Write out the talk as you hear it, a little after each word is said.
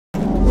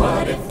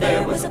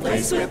was a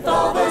place with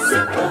all the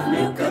zip of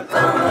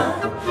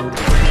Nuka-Cola.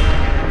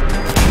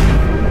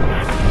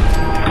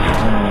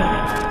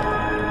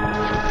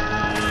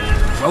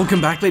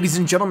 Welcome back, ladies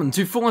and gentlemen,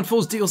 to Fallout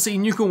 4's DLC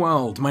Nuka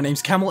World. My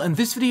name's Camel, and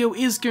this video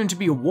is going to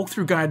be a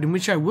walkthrough guide in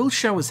which I will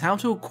show us how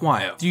to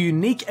acquire the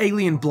unique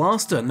alien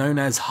blaster known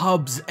as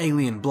Hub's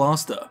Alien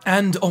Blaster.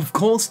 And of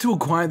course, to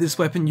acquire this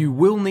weapon, you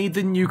will need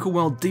the Nuka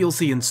World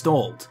DLC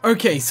installed.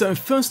 Okay, so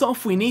first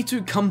off, we need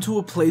to come to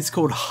a place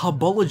called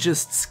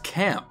Hubologist's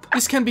Camp.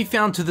 This can be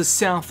found to the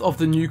south of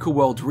the Nuka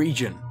World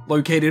region,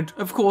 located,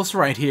 of course,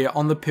 right here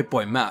on the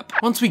Pip-Boy map.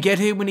 Once we get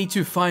here, we need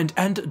to find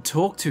and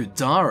talk to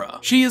Dara.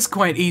 She is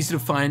quite easy to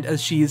find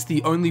as she is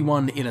the only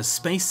one in a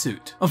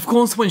spacesuit. Of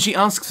course, when she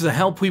asks for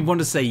help, we want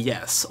to say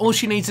yes. All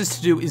she needs us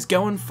to do is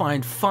go and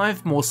find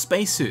 5 more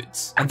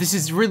spacesuits. And this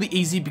is really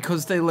easy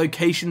because their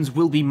locations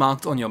will be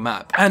marked on your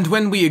map. And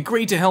when we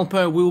agree to help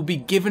her, we will be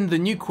given the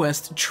new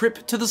quest,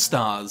 Trip to the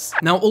Stars.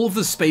 Now, all of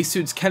the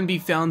spacesuits can be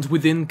found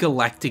within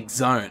Galactic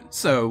Zone.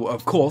 So,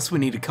 of course, we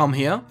need to come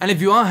here. And if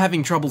you are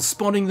having trouble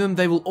spotting them,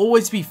 they will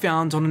always be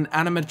found on an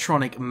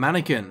animatronic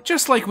mannequin,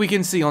 just like we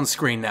can see on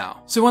screen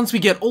now. So once we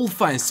get all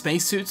 5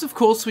 spacesuits, of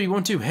course we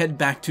want to head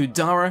back to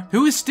Dara,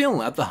 who is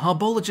still at the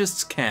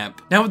Hubologist's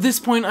camp. Now at this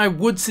point I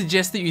would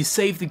suggest that you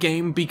save the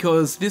game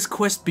because this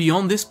quest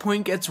beyond this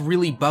point gets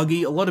really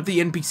buggy. A lot of the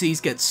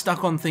NPCs get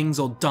stuck on things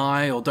or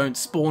die or don't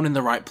spawn in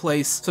the right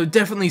place, so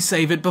definitely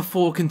save it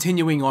before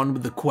continuing on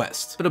with the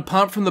quest. But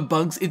apart from the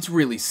bugs, it's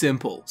really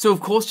simple. So of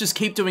course just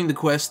keep doing the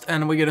quest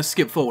and we're gonna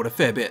skip forward a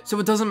fair bit. So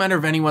it doesn't matter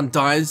if anyone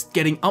dies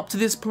getting up to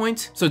this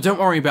point, so don't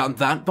worry about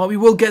that, but we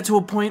will get to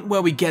a point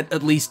where we get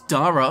at least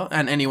Dara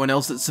and anyone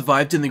else that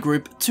survived in the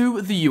group to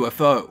the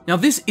UFO. Now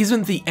this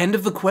isn't the end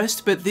of the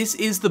quest, but this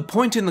is the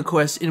point in the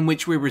quest in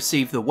which we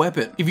receive the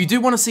weapon. If you do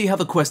want to see how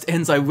the quest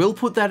ends, I will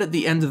put that at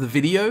the end of the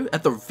video,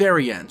 at the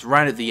very end,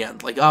 right at the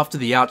end, like after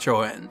the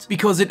outro end,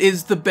 because it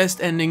is the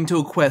best ending to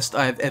a quest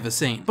I have ever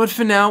seen. But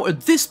for now, at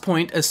this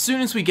point, as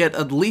soon as we get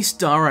at least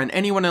Dara and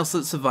anyone else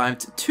that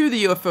survived to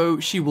the UFO,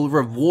 she will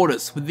reward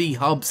us with the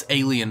Hub's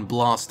Alien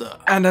Blaster.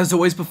 And as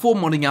always, before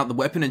modding out the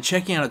weapon and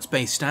checking out its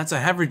base stats, I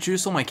have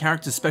reduced all my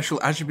character's special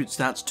attribute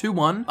stats to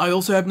 1. I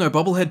also have no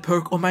bobblehead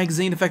perk or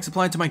magazine effects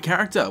applied to my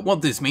character.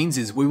 What this means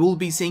is we will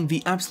be seeing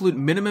the absolute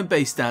minimum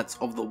base stats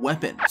of the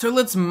weapon. So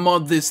let's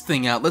mod this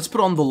thing out. Let's put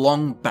on the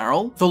long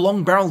barrel. The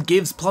long barrel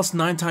gives plus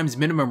 9 times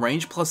minimum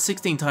range, plus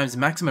 16 times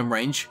maximum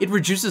range. It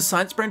reduces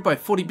sight spread by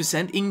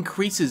 40%,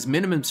 increases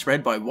minimum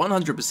spread by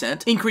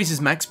 100%, increases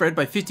max spread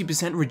by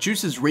 50%,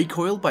 reduces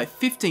recoil by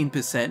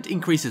 15%,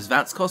 increases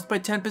VATS cost by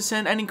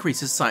 10%, and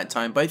increases sight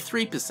time by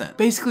 3%.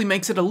 Basically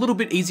makes it a little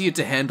bit easier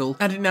to handle,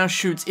 and it now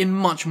shoots in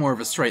much more of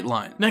a straight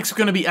line. Next, we're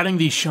going to be adding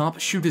the Sharp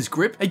Shooter's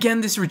Grip.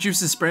 Again, this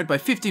reduces spread by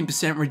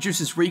 15%,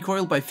 reduces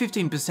recoil by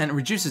 15%,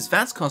 reduces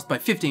VATS cost by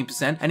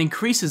 15%, and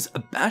increases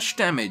bash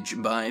damage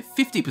by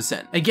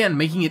 50%. Again,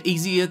 making it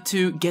easier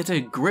to get a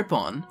grip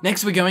on.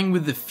 Next, we're going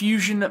with the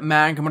Fusion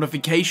Mag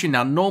modification.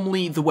 Now,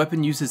 normally the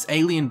weapon uses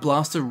Alien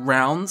Blaster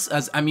rounds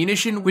as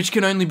ammunition, which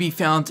can only be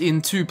found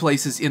in 2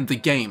 places in the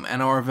game,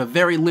 and are of a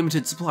very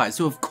limited supply,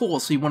 so of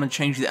course we want to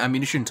change the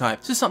ammunition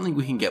type to something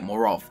we can get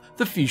more of,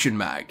 the Fusion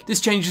Mag.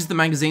 This changes the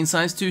magazine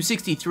size to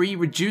 63,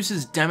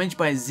 reduces damage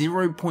by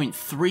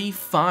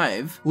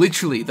 0.35.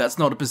 Literally, that's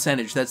not a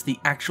percentage, that's the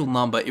actual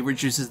number it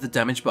reduces the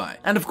damage by.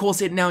 And of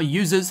course, it now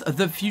uses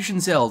the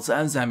fusion cells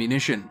as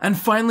ammunition. And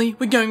finally,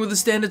 we're going with the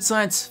standard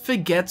sights.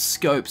 Forget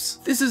scopes.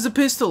 This is a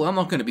pistol, I'm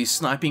not going to be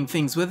sniping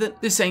things with it.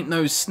 This ain't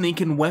no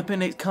sneaking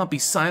weapon, it can't be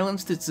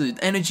silenced, it's an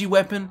energy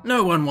weapon.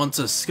 No one wants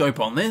a scope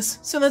on this,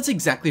 so that's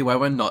exactly why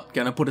we're not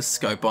going to put a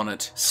scope on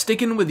it.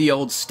 Sticking with the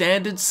old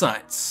standard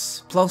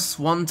sights, plus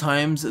 1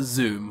 times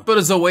zoom. But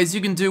as always,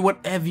 you can do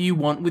whatever you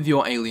want with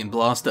your alien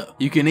blaster.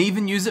 You can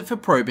even use it for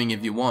probing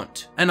if you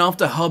want. And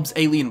after Hub's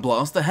Alien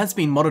Blaster has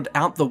been modded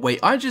out the way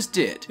I just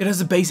did, it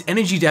has a base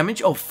energy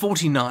damage of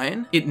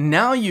 49, it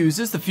now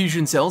uses the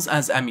fusion cells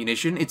as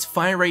ammunition, its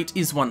fire rate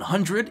is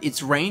 100,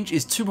 its range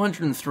is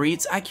 203,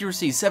 its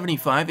accuracy is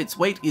 75, its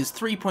weight is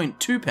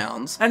 3.2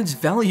 pounds, and its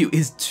value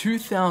is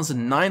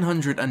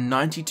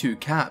 2,992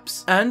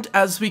 caps. And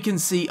as we can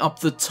see up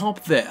the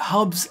top there,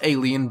 Hub's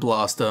Alien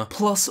Blaster,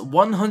 plus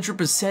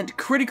 100%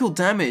 critical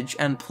damage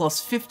and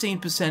plus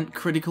 15%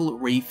 critical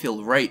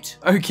refill rate.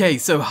 Okay,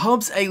 so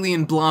Hub's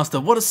Alien Blaster,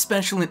 what a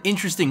special and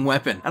interesting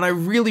weapon, and I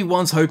really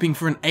was hoping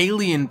for an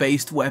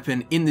alien-based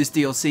weapon in this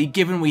DLC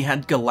given we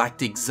had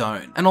Galactic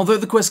Zone. And although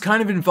the quest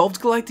kind of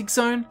involved Galactic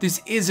Zone,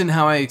 this isn't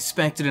how I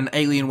expected an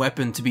alien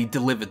weapon to be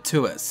delivered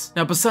to us.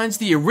 Now, besides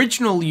the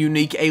original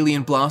unique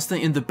alien blaster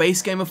in the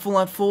base game of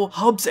Fallout 4,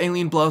 Hub's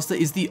Alien Blaster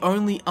is the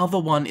only other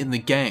one in the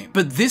game.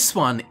 But this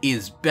one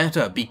is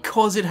better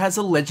because it has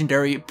a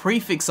legendary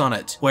prefix on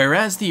it,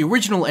 whereas the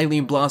original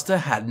Alien Blaster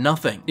had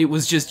nothing. It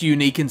was just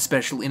unique and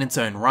special in its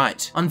own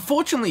right.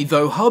 Unfortunately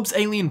though, Hub's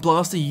Alien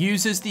Blaster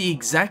uses the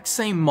exact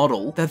same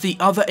model that the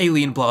other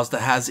Alien Blaster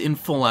has in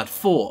Fallout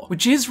 4,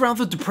 which is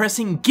rather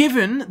depressing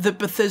given that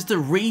Bethesda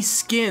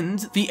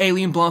reskinned the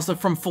Alien Blaster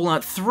from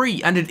Fallout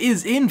 3, and it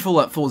is in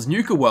Fallout 4's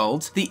Nuka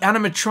world. The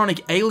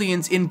animatronic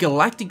aliens in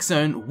Galactic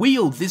Zone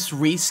wield this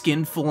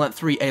reskinned Fallout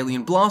 3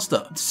 Alien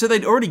Blaster, so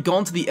they'd already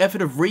gone to the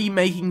effort of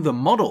remaking the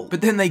model,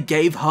 but then they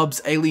gave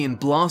Hub's Alien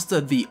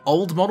Blaster the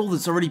old model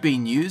that's already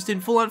been used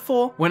in Fallout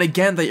 4, when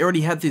again they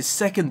already had this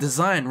second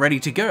design ready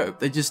to go.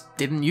 They just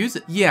didn't use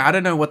it. Yeah, I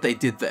don't know what they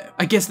did there.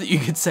 I guess that you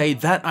could say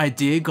that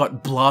idea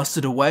got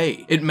blasted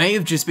away. It may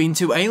have just been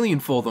too alien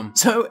for them.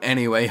 So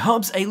anyway,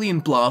 Hub's Alien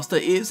Blaster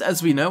is,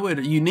 as we know it,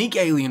 a unique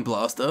Alien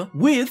Blaster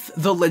with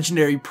the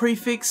legendary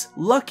prefix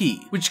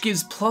Lucky, which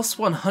gives plus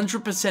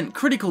 100%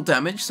 critical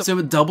damage, so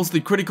it doubles the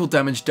critical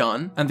damage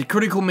done, and the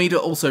critical meter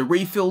also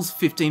refills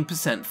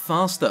 15%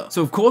 faster.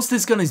 So of course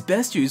this gun is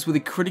best used with a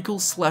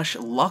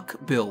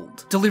critical/luck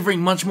build,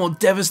 delivering much more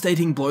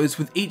devastating blows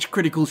with each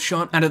critical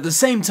shot, and at the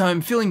same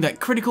time filling that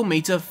critical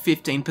meter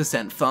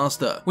 15%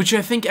 faster, which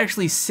I think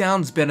actually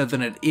sounds better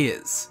than it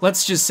is.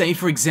 Let's just say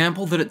for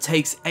example that it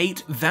takes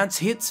 8 VATS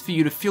hits for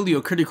you to fill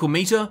your critical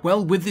meter.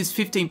 Well, with this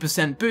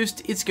 15%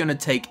 boost, it's gonna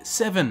take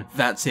 7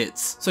 VATS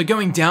hits. So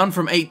going down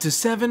from 8 to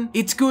 7,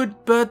 it's good,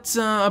 but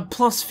a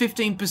plus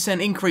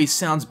 15% increase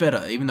sounds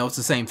better, even though it's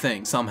the same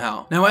thing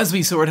somehow. Now as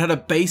we saw, it had a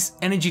base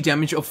energy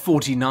damage of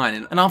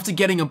 49, and after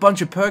getting a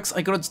bunch of perks,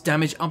 I got its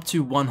damage up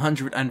to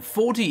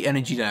 140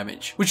 energy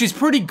damage, which is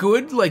pretty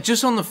good, like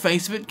just on the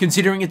face of it,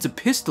 considering it's a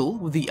pistol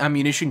with the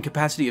ammunition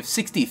capacity of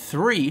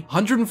 63,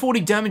 140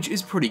 damage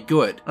is pretty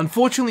good.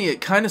 Unfortunately,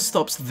 it kind of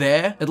stops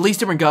there, at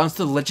least in regards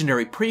to the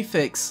legendary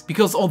prefix,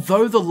 because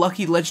although the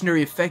Lucky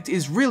legendary effect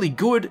is really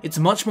good, it's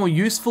much more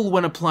useful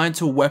when applied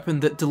to a weapon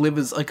that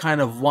delivers a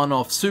kind of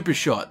one-off super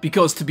shot,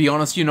 because to be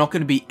honest, you're not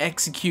going to be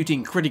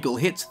executing critical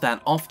hits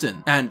that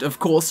often. And of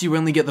course, you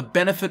only get the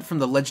benefit from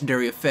the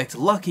legendary effect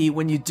Lucky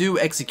when you do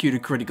execute a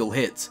critical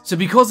hit. So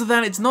because of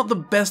that, it's not the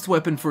best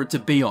weapon for it to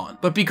be on,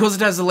 but because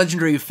it has a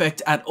legendary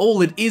effect at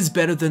all, it is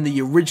better than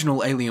the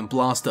original Alien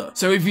Blaster.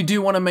 So if you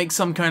do want to make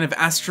some kind of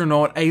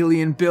astronaut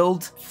alien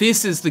build,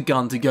 this is the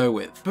gun to go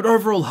with. But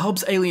overall,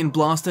 Hub's Alien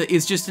Blaster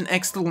is just an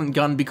excellent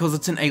gun because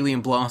it's an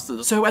Alien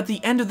Blaster. So at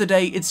the end of the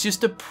day, it's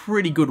just a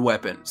pretty good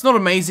weapon. It's not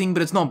amazing,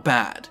 but it's not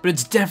bad. But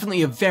it's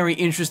definitely a very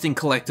interesting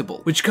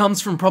collectible, which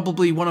comes from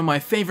probably one of my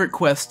favorite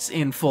quests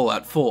in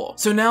Fallout 4.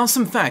 So now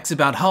some facts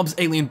about Hub's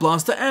Alien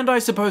Blaster, and I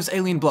suppose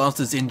Alien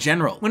Blasters in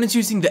general. When it's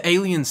using the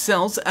alien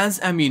cells as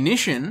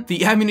ammunition,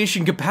 the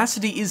ammunition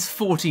capacity is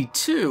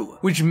 42,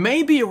 which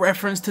may be a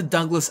reference to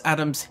Douglas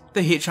Adams'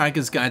 The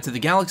Hitchhiker's Guide to the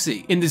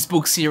Galaxy. In this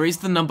book series,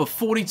 the number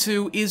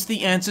 42 is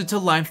the answer to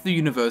life, the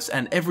universe,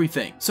 and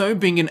everything. So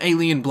being an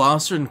alien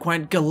blaster and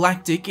quite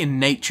galactic in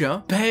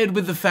nature, paired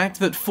with the fact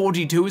that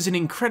 42 is an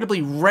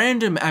incredibly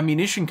random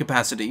ammunition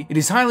capacity, it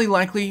is highly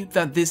likely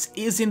that this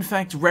is in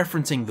fact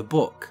referencing the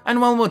book.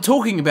 And while we're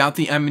talking about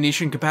the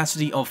ammunition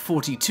capacity of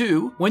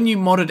 42, when you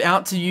mod it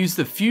out to use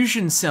the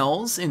fusion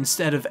cells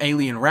instead of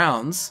alien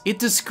rounds, it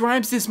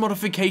describes this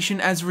modification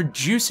as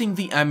reducing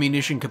the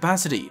ammunition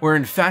capacity, where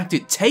in fact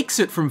it takes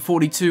it from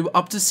 42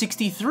 up to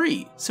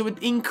 63, so it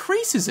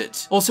increases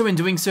it. Also in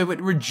doing so,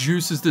 it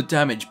reduces the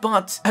damage,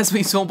 but as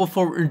we saw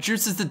before, it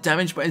reduces the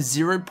damage by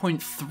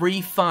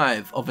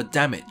 0.35 of a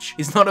damage.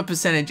 It's not a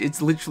percentage,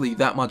 it's literally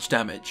that much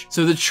damage.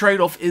 So the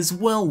trade-off is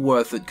well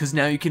worth it, because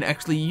now you can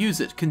actually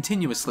use it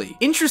continuously.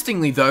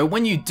 Interestingly though,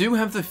 when you do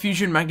have the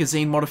fusion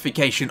magazine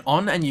modification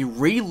on and you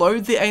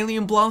reload the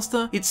Alien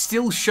Blaster, it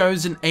still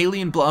shows an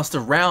Alien Blaster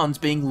round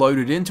being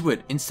loaded into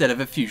it instead of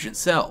a fusion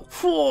cell.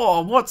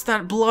 Whoa, what's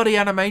that bloody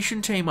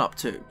animation team up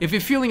to? If you're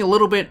feeling a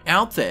little bit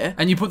out there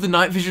and you put the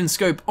night vision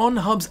scope on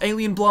Hub's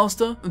Alien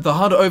Blaster, the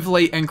HUD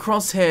overlay and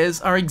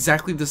crosshairs are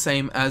exactly the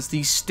same as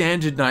the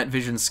standard night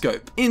vision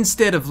scope,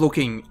 instead of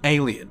looking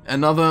alien.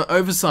 Another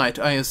oversight,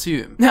 I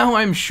assume. Now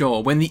I'm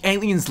sure when the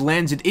aliens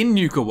landed in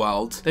Nuka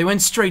World, they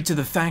went straight to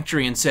the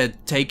factory and said,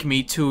 "Take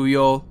me to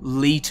your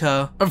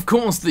liter." Of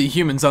course the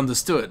humans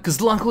understood,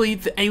 because luckily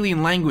the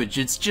alien language,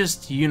 it's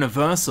just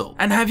universal.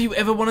 And have you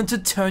ever wanted to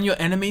turn your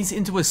enemies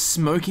into a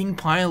smoking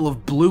pile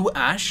of blue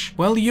ash?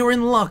 Well, you're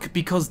in luck,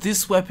 because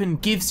this weapon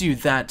gives you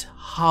that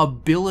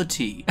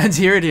hubbility. And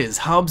here it is,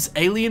 Hub's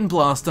Alien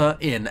Blaster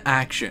in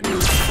action.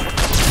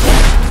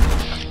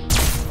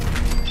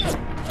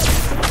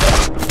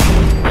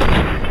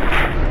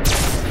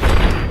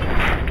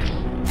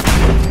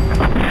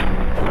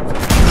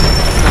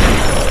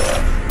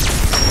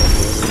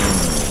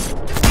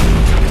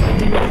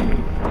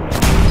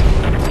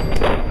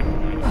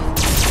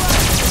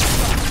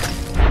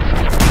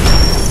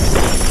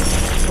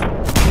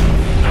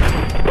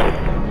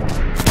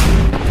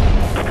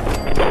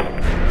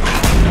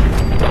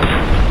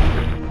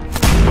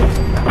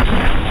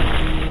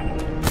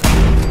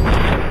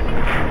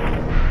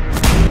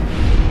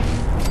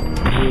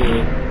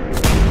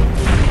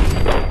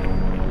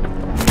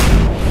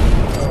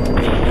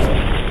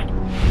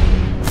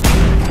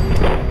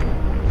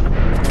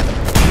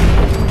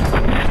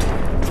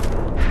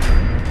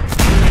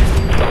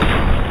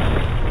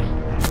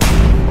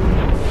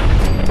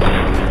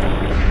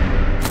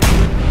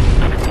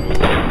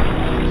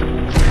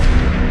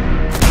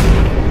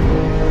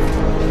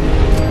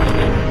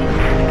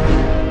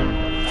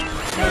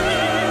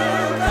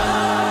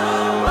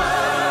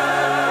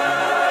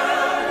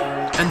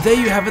 there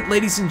you have it,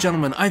 ladies and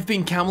gentlemen. I've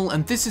been Camel,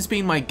 and this has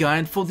been my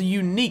guide for the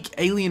unique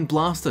alien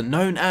blaster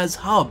known as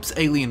Hub's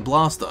Alien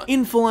Blaster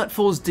in Fallout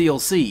 4's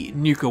DLC,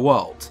 Nuka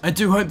World. I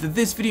do hope that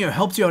this video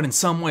helped you out in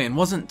some way and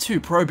wasn't too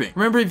probing.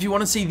 Remember, if you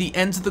want to see the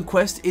end of the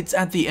quest, it's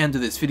at the end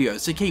of this video,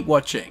 so keep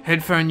watching.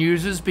 Headphone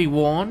users, be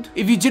warned.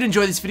 If you did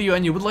enjoy this video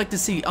and you would like to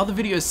see other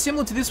videos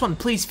similar to this one,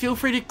 please feel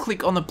free to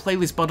click on the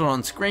playlist button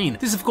on screen.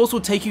 This of course will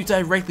take you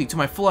directly to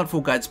my Fallout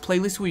 4 Guides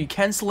playlist, where you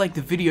can select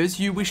the videos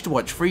you wish to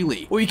watch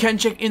freely, or you can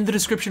check in the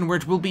description where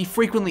it will be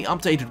frequently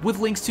updated with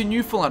links to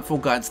new Fallout 4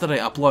 guides that I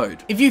upload.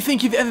 If you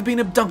think you've ever been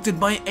abducted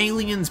by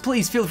aliens,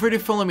 please feel free to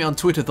follow me on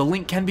Twitter. The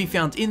link can be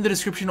found in the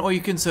description, or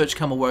you can search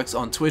Camelworks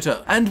on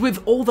Twitter. And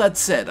with all that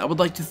said, I would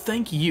like to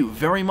thank you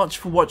very much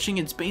for watching.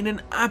 It's been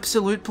an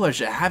absolute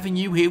pleasure having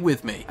you here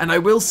with me, and I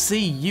will see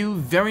you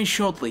very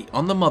shortly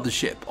on the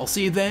mothership. I'll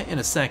see you there in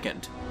a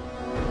second.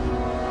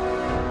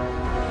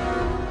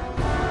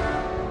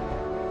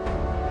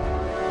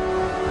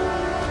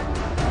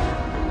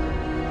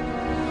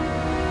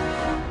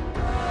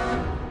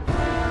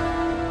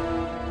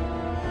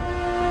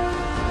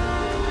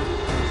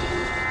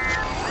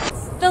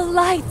 The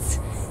lights!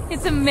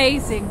 It's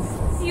amazing!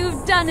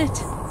 You've done it!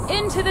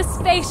 Into the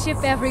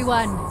spaceship,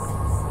 everyone!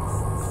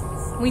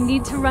 We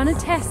need to run a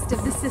test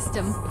of the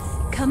system.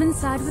 Come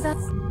inside with us.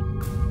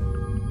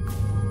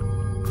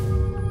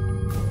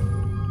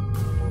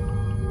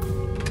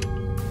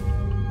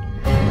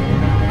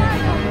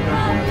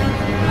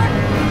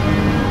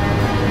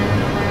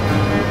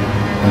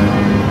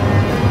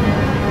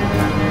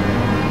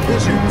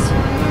 Visions.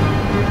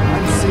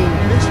 I'm seeing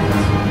visions.